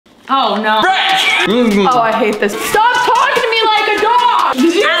Oh no. Oh, I hate this. Stop talking to me like a dog.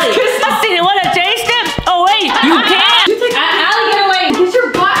 Did you Allie, kiss I seen it. Wanna taste it? Oh wait, you can't. You think Allie, get away. Get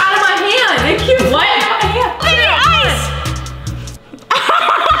your butt out of my hand. It keeps what? Out of my hand. Look at your eyes.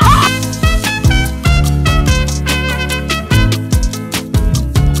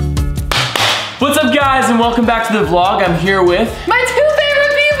 What's up guys and welcome back to the vlog. I'm here with my two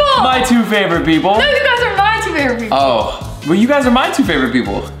favorite people. My two favorite people. No, you guys are my two favorite people. Oh, well you guys are my two favorite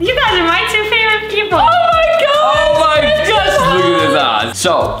people. You guys are my two favorite people. Oh my god. Oh my gosh, look at his eyes.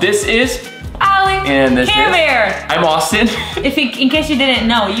 So this is Allie. And this Care is Bear. I'm Austin. In case you didn't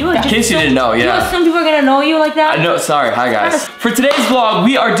know, you are just In case you didn't know, yeah. You know some people are gonna know you like that? I know, sorry, hi guys. For today's vlog,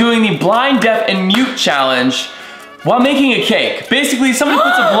 we are doing the blind, deaf, and mute challenge while making a cake. Basically, somebody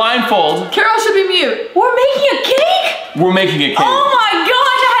puts a blindfold. Carol should be mute. We're making a cake? We're making a cake. Oh my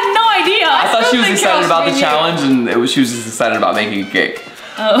gosh, I had no idea. I thought she was think excited Carol about the should be challenge and she was just excited about making a cake.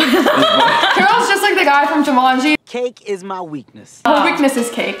 Oh. Carol's just like the guy from Jumanji. Cake is my weakness. Her weakness is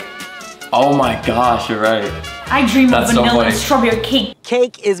cake. Oh my gosh, you're right. I dream That's of so vanilla and funny. strawberry cake.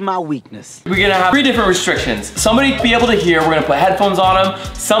 Cake is my weakness. We're gonna have 3 different restrictions. Somebody to be able to hear, we're gonna put headphones on them.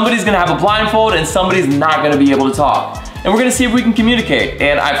 Somebody's gonna have a blindfold and somebody's not gonna be able to talk. And we're gonna see if we can communicate.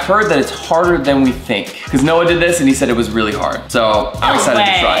 And I've heard that it's harder than we think. Because Noah did this and he said it was really hard. So I'm excited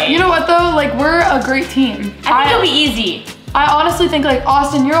to try it. You know what though? Like we're a great team. I think it'll be easy. I honestly think like,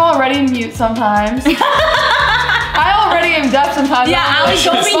 Austin, you're already mute sometimes. I already am deaf sometimes. Yeah, Allie,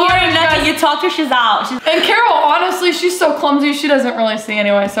 don't be hearing nothing. You talk to her, she's out. And Carol, honestly, she's so clumsy, she doesn't really see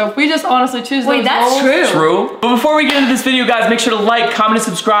anyway. So if we just honestly choose Wait, those that's roles- true. But before we get into this video, guys, make sure to like, comment, and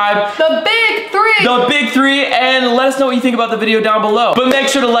subscribe. The big 3. The big 3, and let us know what you think about the video down below. But make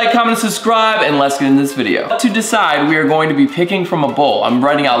sure to like, comment, and subscribe, and let's get into this video. To decide, we are going to be picking from a bowl. I'm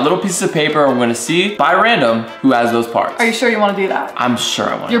writing out little pieces of paper. I'm gonna see, by random, who has those parts. Are you sure you want to do that? I'm sure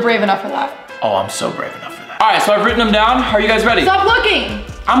I want You're brave enough for that. Oh, I'm so brave enough for that. All right, so I've written them down. Are you guys ready? Stop looking.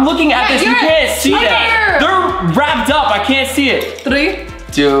 I'm looking at this. You can't see right that. here. They're wrapped up. I can't see it. 3,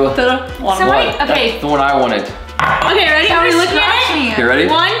 2, 1. Somebody, okay. That's the one I wanted. Okay, ready? Are we looking at it? You ready?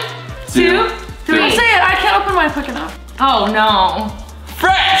 1, 2, 3. Don't say it. I can't open mine quick enough. Oh no.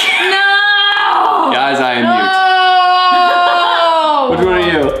 Fresh! No! Guys, I am No. mute. Which one are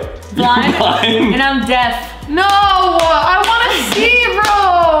you? Blind. You're blind. And I'm deaf. No, I want to see,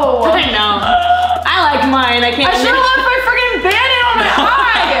 bro. I know. I like mine. I can't. I should have left my freaking bandit on my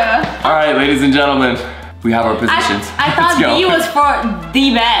eye. All right, ladies and gentlemen, we have our positions. I thought Let's go. B was for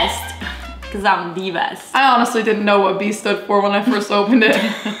the best. Because I'm the best. I honestly didn't know what B stood for when I first opened it.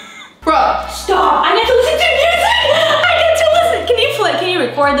 Bruh. Stop! I get to listen to music! I get to listen! Can you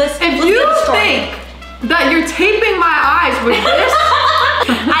record this? If you think that you're taping my eyes with this,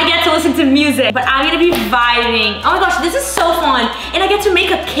 I get to listen to music, but I'm gonna be vibing. Oh my gosh, this is so fun. And I get to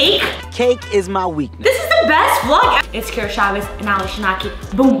make a cake. Cake is my weakness. This is the best vlog. It's Carol Chavez and Allie Shinaki.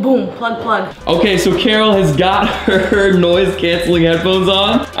 Boom, boom, plug, plug. Okay, so Carol has got her noise canceling headphones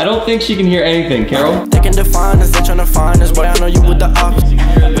on. I don't think she can hear anything. Carol? They can define us, they tryna find us, boy, I know you with the ops.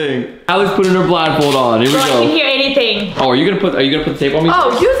 Allie's putting her blindfold on. Here we So I can go. hear anything. Oh, are you gonna put the tape on me?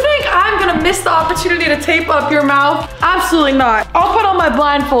 oh, you think I'm gonna miss the opportunity to tape up your mouth? Absolutely not. I'll put on my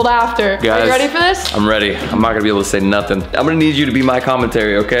blindfold after. Are Guys, you ready for this? I'm ready. I'm not gonna be able to say nothing. I'm gonna need you to be my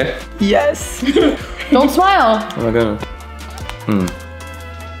commentary, okay? Yes. Don't smile. Oh my god.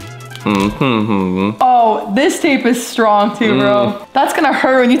 Oh, this tape is strong too, bro. That's gonna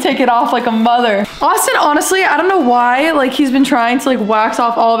hurt when you take it off like a mother. Austin, honestly, I don't know why, like he's been trying to like wax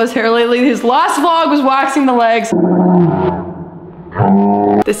off all of his hair lately. His last vlog was waxing the legs.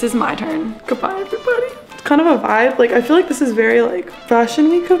 This is my turn. Goodbye, everybody. It's kind of a vibe. Like, I feel like this is very like fashion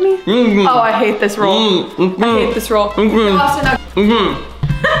week of me. Oh, I hate this role. I hate this role. Austin,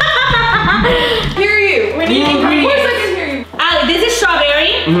 hear you. We need of course I can hear you. Allie, this is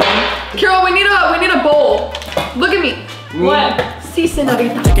strawberry. Carol, we need a bowl. Look at me. What? Si,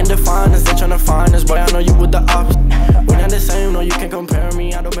 senorita. They can define us, they tryna find us, boy, I know you with the ops. We're not the same, no, you can't compare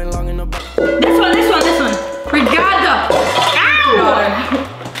me, I don't belong in the box. This one. Brigada. Ow!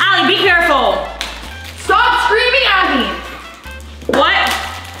 Allie, be careful. Stop screaming at me. What?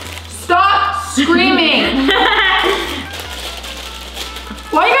 Stop screaming.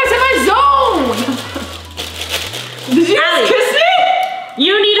 Why are you guys in my zone? Did you Allie, kiss me?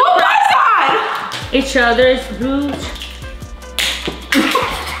 You need What to was that? each other's boots.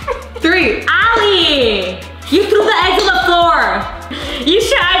 3. Allie! You threw the eggs on the floor. You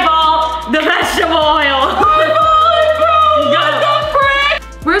should eyeball the vegetable oil.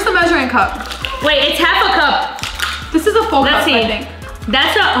 Where's the measuring cup? Wait, it's half a cup. This is a full Let's cup, see. I think.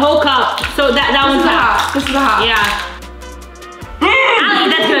 That's a whole cup. So that This one's is a half. half. This is a half. Yeah. Allie,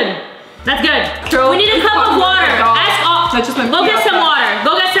 that's good. That's good. Carol, we need a cup of water. Ask all. That's just my Go get some water.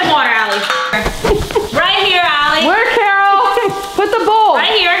 Go get some water, Allie. Right here, Allie. Where, Carol? Put the bowl.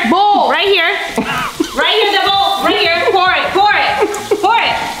 Right here. Bowl. Right here. Right here, the bowl. Right here. Pour it. Pour it. Pour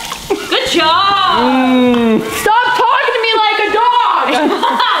it. Good job. Stop talking to me like a dog.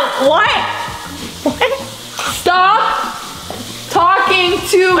 What? Stop talking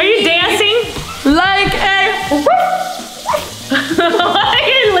to Are you dancing? like a... Why are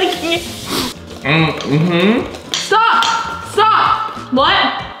you licking it? Stop. Stop. What?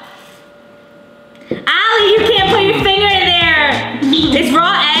 Allie, you can't put your finger in there. It's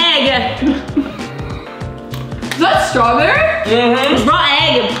raw egg. Is that strawberry? It's raw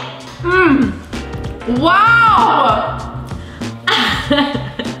egg. Wow.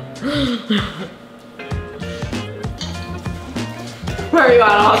 Where are you at,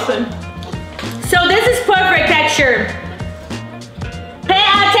 Austin? So this is perfect texture. Pay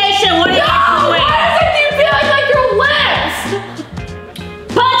attention. What are you doing? Why does it keep feeling like your lips?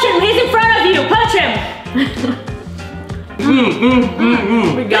 Punch him. He's in front of you. Punch him.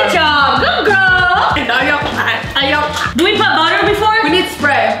 Good job. Good girl. Do we put butter before? We need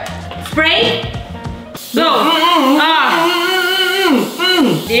spray. Spray? Go.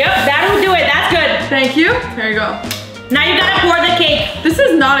 Yep, that'll do it. That's good. Thank you. There you go. Now you gotta pour the cake. This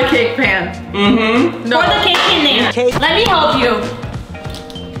is not a cake pan. No. Pour the cake in there. Let me help you.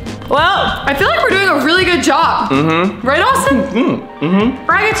 Well, I feel like we're doing a really good job. Right, Austin?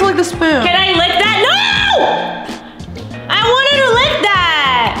 I get to lick the spoon. can I lick that? No! I wanted to lick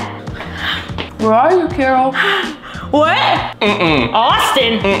that. Where are you, Carol? What?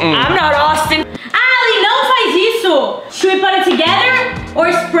 Austin? I'm not Austin. Allie, não faz isso. Should we put it together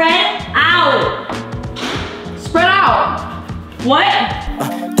or spread out? Spread out. What?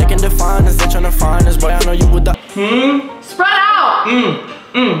 They can define us, they tryna find us, boy. I know you with the. Spread out.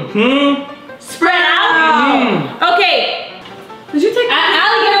 Spread out? Okay. Did you take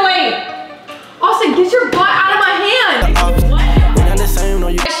Allie, get away. Austin, get your butt out of my hand. We not the same, no,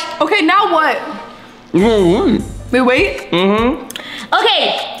 you. Okay, now what? We wait?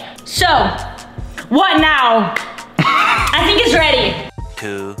 Okay, so, what now? I think it's ready.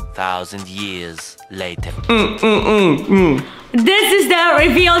 2,000 years later. This is the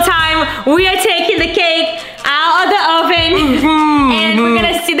reveal time. We are taking the cake out of the oven and we're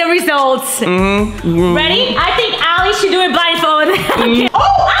gonna see the results. Ready? I think Allie should do it blindfolded. Okay.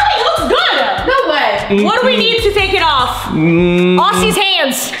 Oh, Allie, it looks good. No way. What do we need to take it off? Aussie's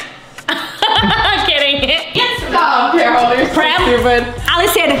hands. I'm kidding. Stop, Carol. You're so stupid. Allie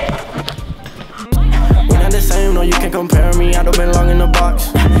said, We not the same, no, you can't compare me. I don't belong in a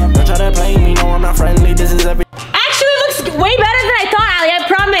box. Don't try to play me, no, I'm not friendly. This is every. actually it looks way better than I thought, Allie, I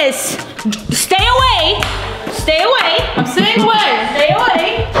promise. Stay away. Stay away. I'm staying away. Stay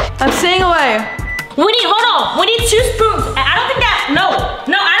away. I'm staying away. We need, hold on. We need 2 spoons. I don't think that, no,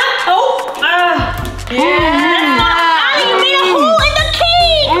 I don't, That's not, Allie, you made a hole in the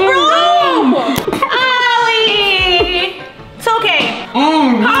cake, bro. Allie. It's okay.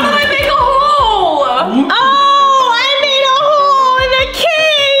 How did I make a hole? Oh, I made a hole in the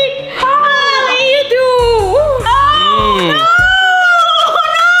cake. Allie, you do. Oh, no.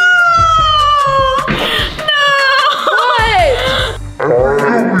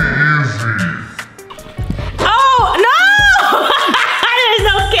 Oh, no. There's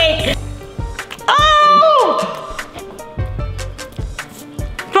no cake. Oh.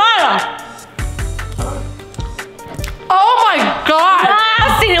 Fire. Oh my God.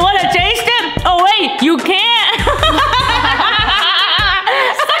 Austin, you want to taste it? Oh, wait, you can't.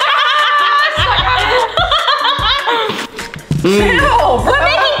 Ew, We're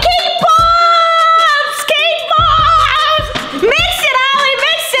making cake pops! Cake pops! Mix it, Allie,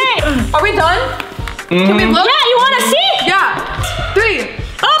 mix it! Are we done? Can we look? Yeah, you want to see? Yeah. 3.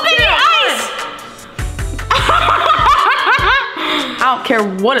 Open your eyes! I don't care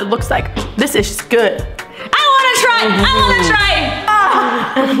what it looks like. This is just good. I want to try! I want to try!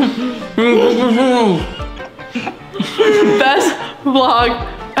 Best vlog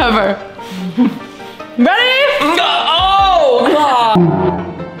ever. Ready?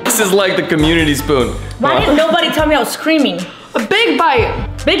 This is like the community spoon. Why didn't nobody tell me I was screaming? A big bite.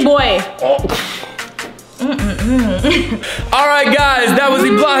 Big boy. All right, guys, that was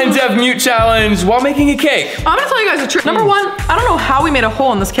the blind deaf mute challenge while making a cake. I'm gonna tell you guys a trick. Number 1, I don't know how we made a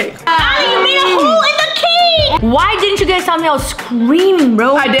hole in this cake. Allie, you made a hole in the cake! Why didn't you guys tell me I was screaming,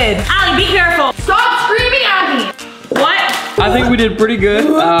 bro? I did. Allie, be careful. Stop screaming at me. What? I think we did pretty good.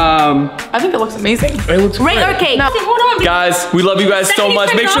 I think it looks amazing. It looks great. Regular cake. No. Hold on. Guys, we love you guys so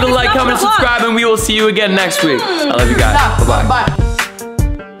much. Make sure to like, comment, subscribe, and we will see you again next week. I love you guys. Bye-bye. Bye.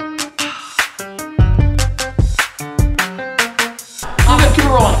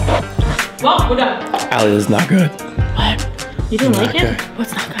 Well, we're done. Allie, this is not good. What? You didn't like it? Good.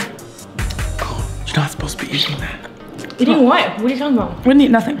 What's not good? Oh, you're not supposed to be eating that. Eating what? What are you talking about? We didn't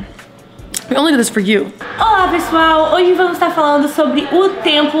eat nothing. We only did this for you. Olá pessoal, hoje vamos estar falando sobre o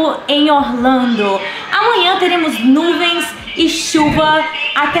tempo em Orlando. Amanhã teremos nuvens e chuva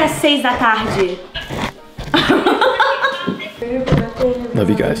até as 6 da tarde.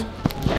 Love you guys.